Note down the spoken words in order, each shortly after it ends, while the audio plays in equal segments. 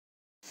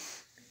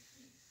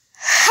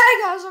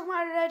Hi guys, welcome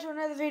back today to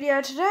another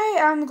video. Today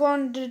I'm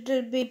going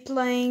to be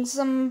playing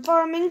some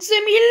Farming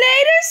Simulator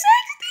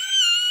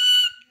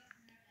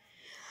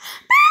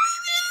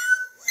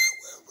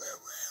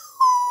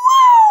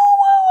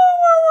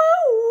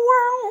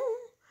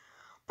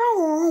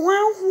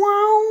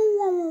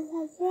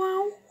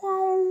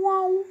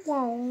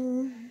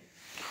 16.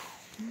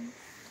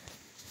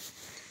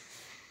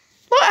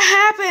 What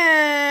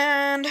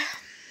happened?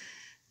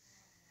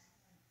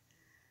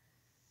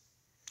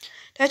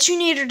 That you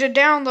needed to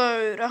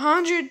download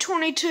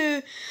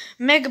 122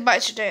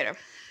 megabytes of data.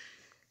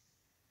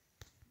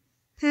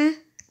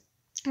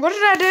 What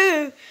did I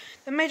do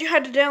that made you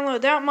have to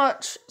download that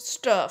much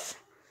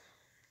stuff?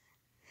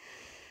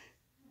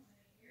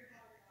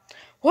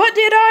 What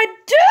did I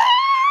do?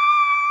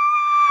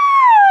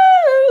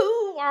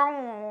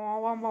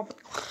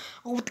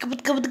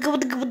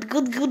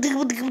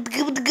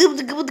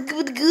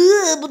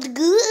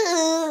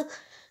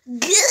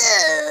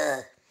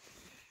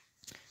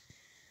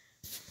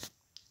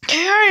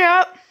 Okay, hurry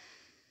up.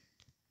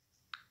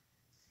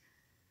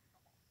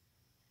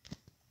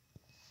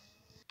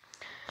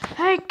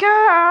 Hey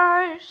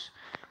guys,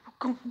 we're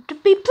going to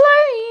be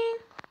playing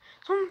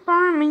some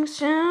farming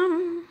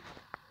sim.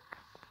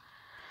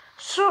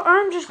 So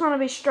I'm just gonna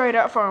be straight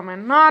up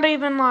farming, not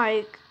even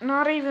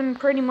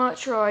pretty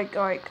much like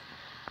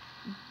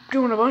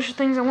doing a bunch of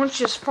things. I want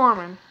just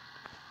farming.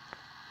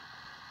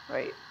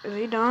 Wait, is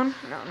he done?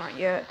 No, not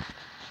yet.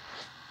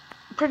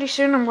 Pretty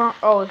soon I'm going.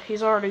 Oh,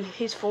 he's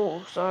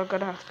full, so I'm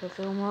gonna have to go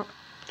fill him up.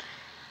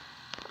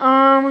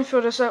 We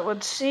fill this up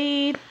with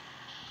seed.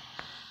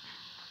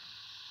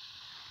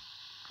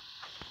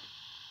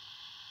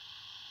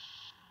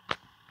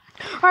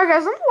 Alright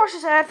guys, let me watch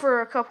this ad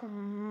for a couple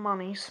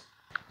monies.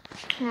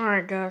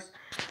 Alright guys.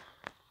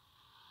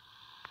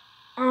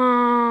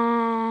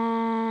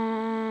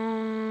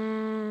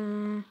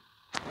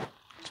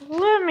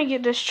 Let me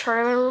get this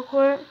trailer real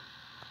quick.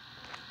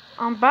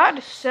 I'm about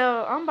to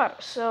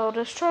sell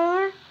this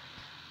trailer.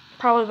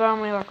 Probably buy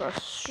me like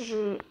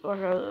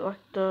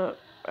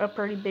a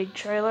pretty big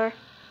trailer.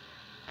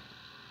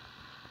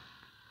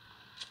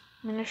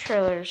 I mean, this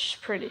trailer is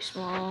pretty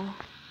small.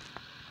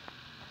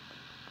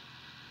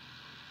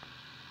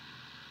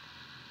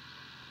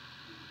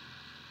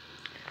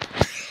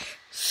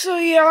 So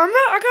yeah,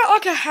 I got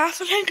like a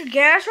half a tank of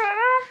gas right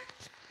now.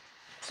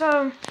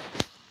 So,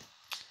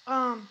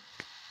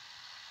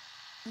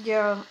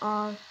 yeah,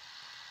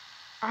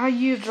 I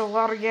used a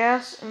lot of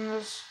gas in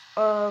this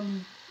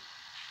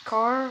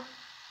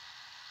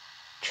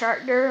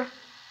tractor.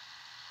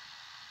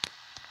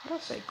 How do I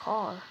say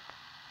car?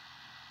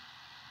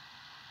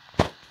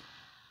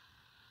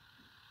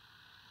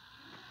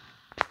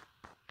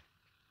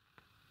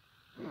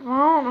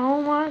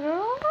 Oh my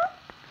god.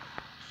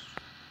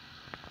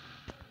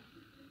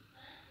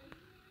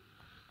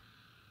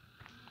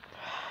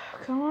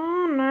 Come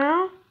on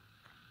now.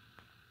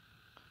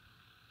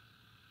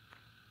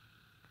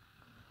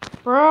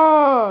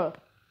 Bruh.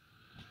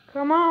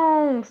 Come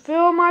on,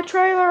 fill my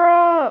trailer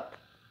up.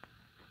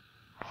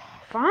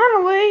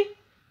 Finally.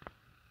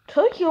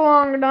 Took you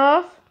long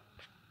enough.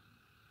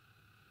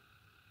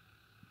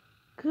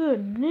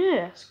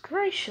 Goodness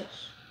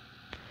gracious.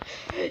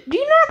 Do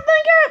you not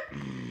think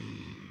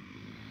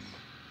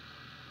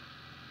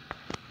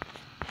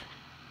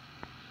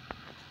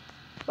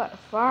about to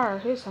fire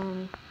his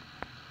homie.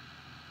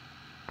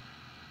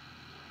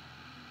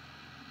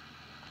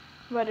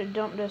 About to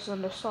dump this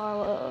in the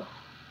silo.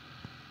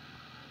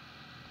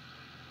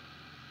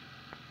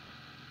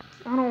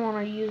 I don't want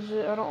to use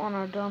it. I don't want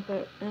to dump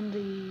it in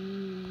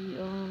the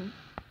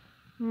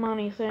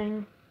money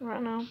thing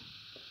right now.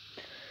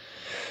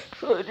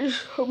 So I'm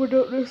gonna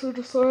dump this in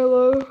the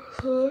silo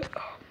so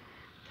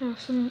I have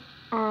some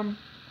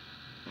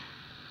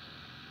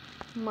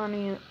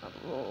money,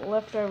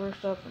 leftover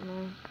stuff in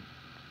there.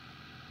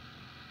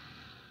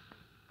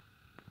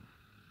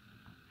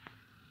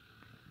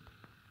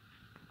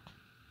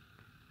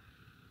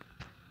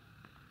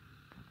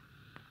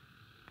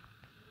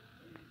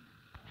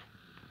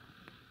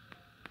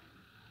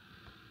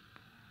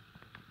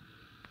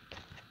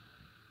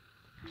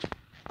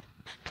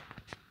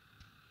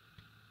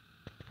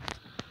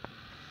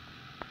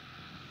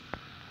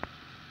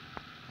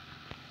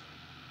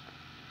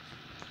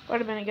 Wait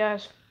a minute,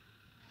 guys.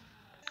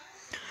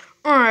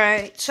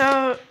 Alright,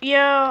 so,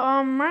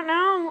 yeah, right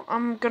now,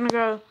 I'm gonna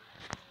go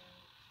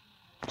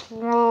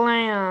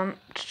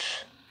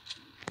plant.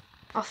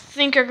 I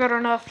think I got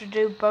enough to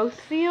do both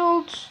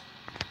fields,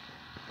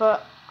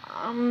 but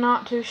I'm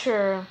not too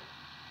sure.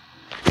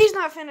 He's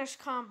not finished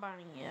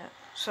combining yet,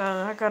 so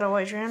I gotta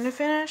wait for him to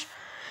finish.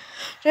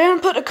 Then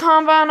put the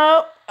combine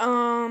up,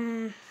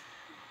 then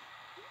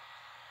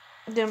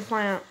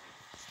plant.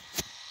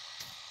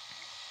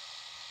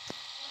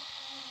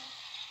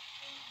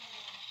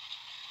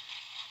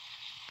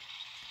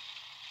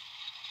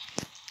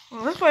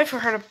 Well, let's wait for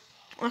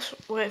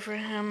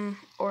him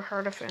or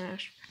her to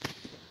finish.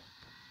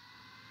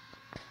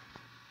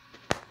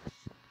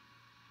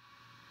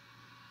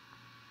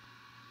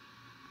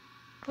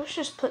 Let's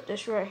just put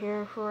this right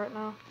here for right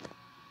now.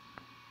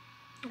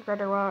 I'd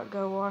rather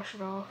go wash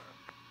it off.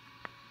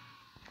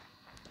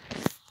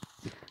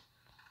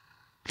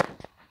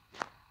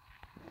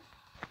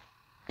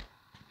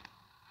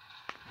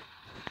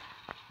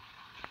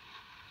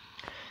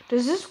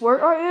 Does this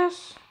work like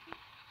this?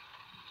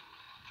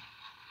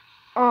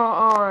 Oh,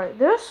 alright.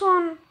 This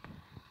one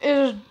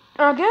is,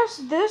 I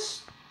guess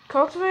this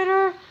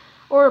cultivator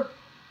or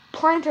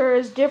planter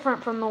is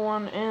different from the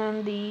one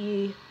in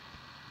the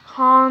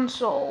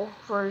console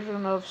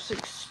version of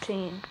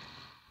 16.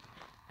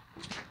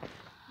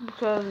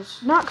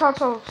 Because, not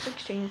console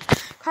 16,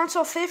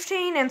 console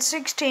 15 and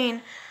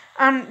 16,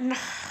 what I'm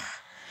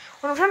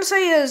trying to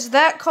say is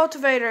that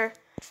cultivator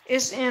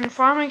is in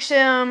Farming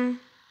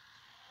Sim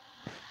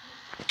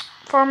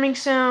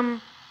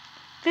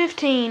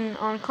 15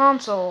 on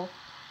console,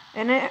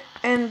 and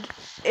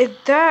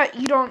with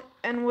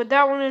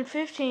that one in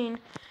 15,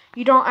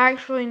 you don't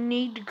actually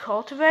need to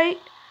cultivate.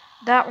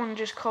 That one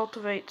just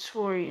cultivates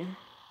for you.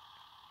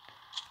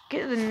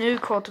 Get the new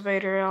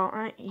cultivator out.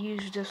 I ain't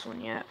used this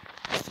one yet.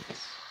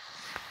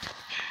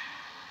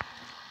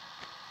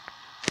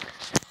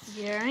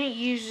 Yeah, I ain't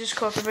used this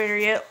cultivator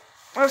yet.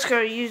 Let's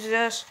go use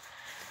this.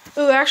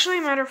 Ooh,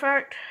 actually, matter of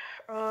fact,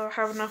 I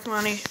have enough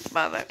money to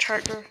buy that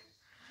tractor.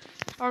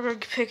 I'll go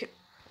pick it.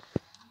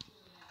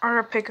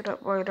 I'll go pick it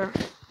up later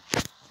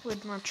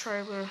with my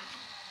trailer.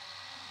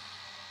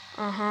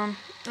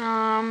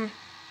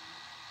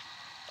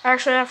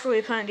 Actually, after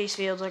we plant these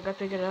fields, I go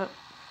pick it up.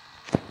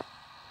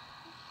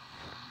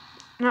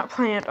 Not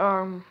plant.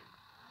 Oh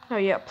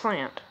yeah,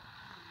 plant.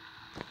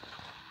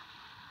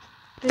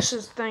 This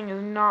thing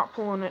is not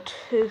pulling it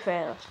too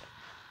fast.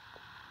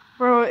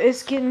 Bro,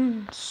 it's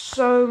getting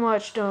so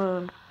much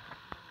done.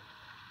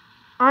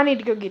 I need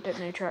to go get that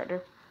new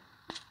tractor.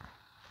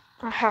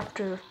 I have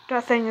to.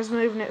 That thing is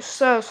moving it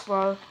so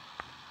slow.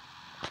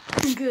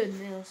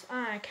 Goodness,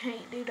 I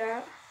can't do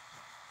that.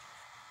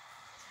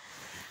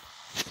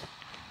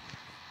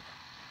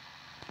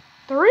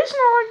 The reason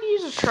I like to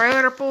use a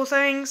trailer to pull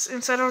things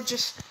instead of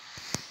just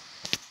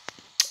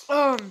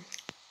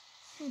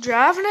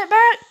driving it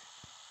back,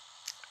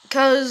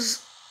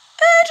 because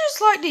I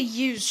just like to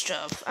use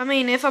stuff. I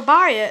mean, if I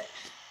buy it,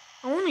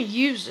 I want to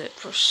use it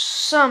for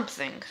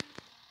something.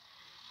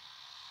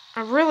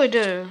 I really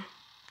do.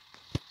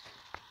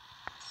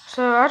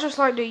 So I just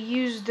like to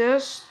use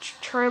this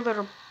trailer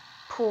to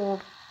pull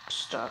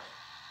stuff.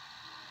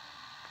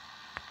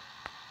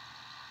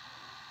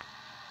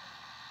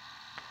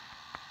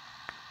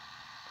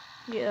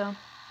 Yeah.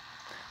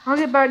 I'll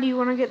get back to you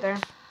when I get there.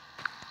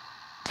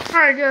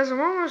 Alright guys,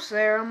 I'm almost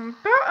there. I'm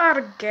about out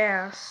of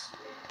gas.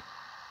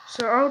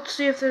 So I'll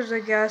see if there's a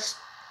gas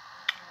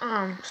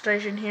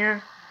station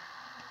here.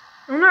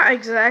 I'm not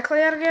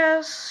exactly out of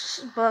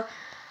gas, but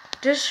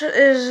this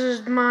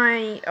is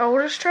my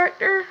oldest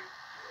tractor.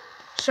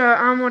 So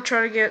I'm gonna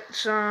try to get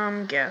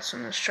some gas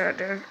in this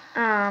tractor.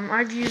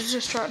 I've used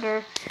this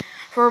tractor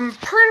for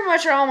pretty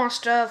much all my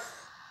stuff.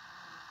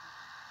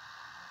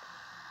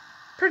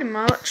 Pretty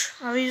much.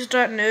 I've used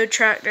that new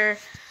tractor.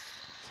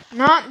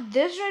 Not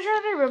this new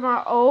tractor, but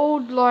my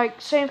old,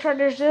 same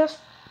tractor as this.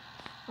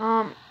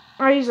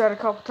 I used that a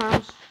couple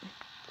times.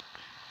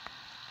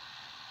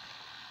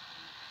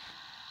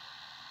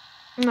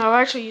 No,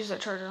 I actually used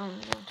that tractor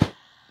only once.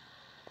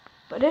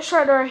 But this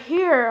tractor right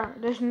here,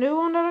 this new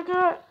one that I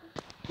got,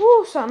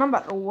 whoo, son, I'm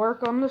about to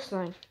work on this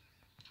thing.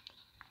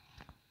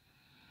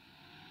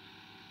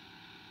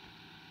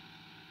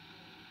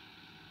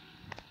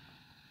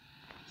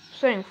 This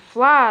thing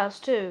flies,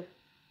 too.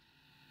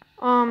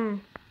 I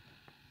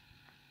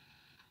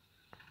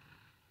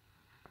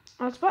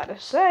was about to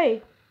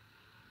say,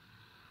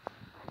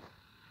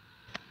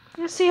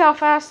 let's see how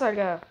fast I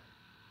go.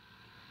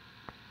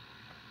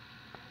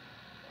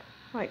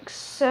 Like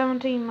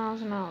 17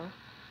 miles an hour.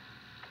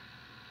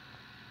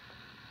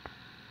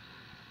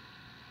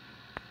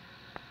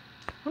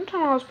 One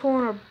time I was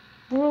pulling a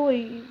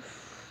really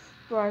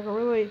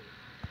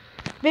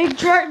big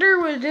tractor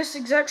with this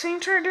exact same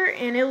tractor,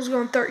 and it was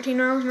going 13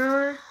 miles an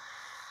hour.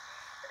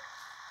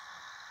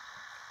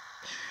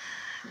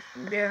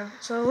 Yeah,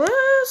 so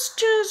let's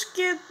just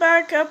get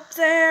back up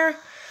there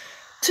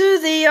to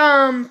the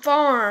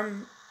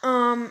farm.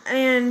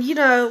 And you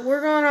know,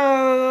 we're gonna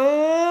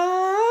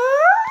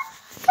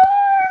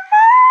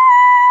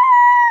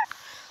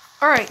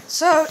Alright,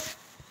 so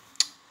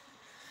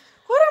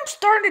what I'm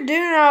starting to do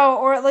now,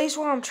 or at least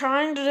what I'm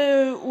trying to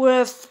do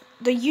with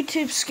the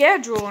YouTube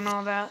schedule and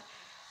all that,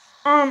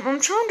 I'm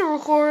trying to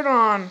record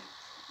on,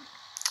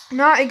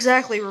 not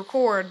exactly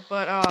record,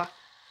 but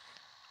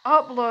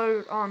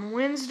upload on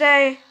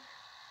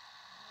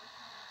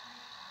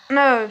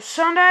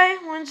Sunday,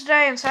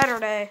 Wednesday, and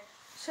Saturday.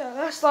 So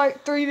that's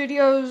like 3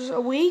 videos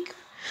a week.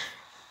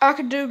 I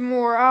could do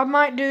more. I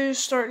might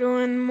start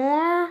doing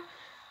more.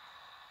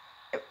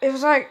 If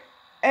it's like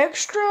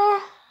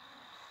extra,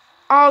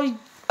 I'll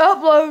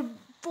upload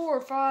 4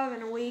 or 5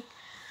 in a week.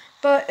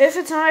 But if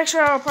it's not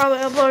extra, I'll probably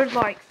upload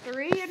like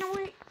 3 in a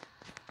week.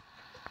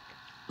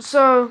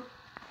 So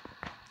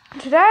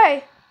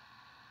today,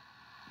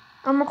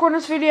 I'm recording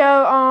this video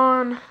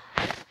on,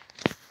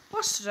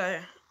 what's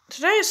today?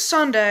 Today is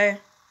Sunday.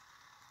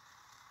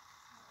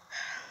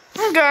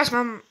 I'm gonna go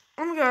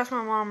ask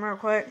my mom real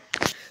quick.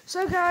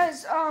 So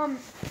guys,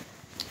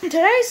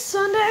 today's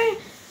Sunday,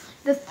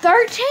 the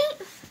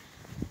 13th.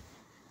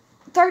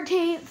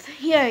 13th.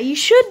 Yeah, you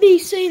should be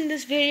seeing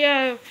this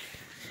video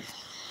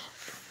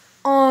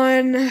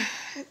on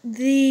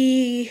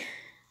the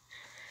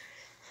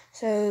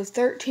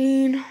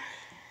 13.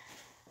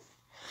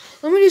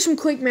 Let me do some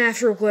quick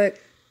math real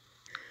quick.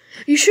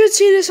 You should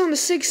see this on the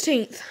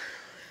 16th.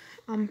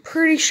 I'm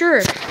pretty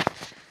sure.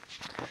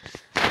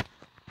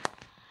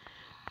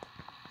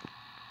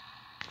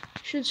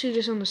 Should see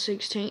this on the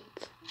 16th.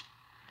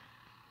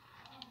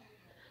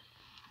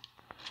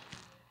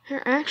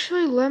 Here,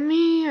 actually,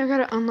 I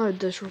gotta unload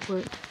this real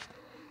quick.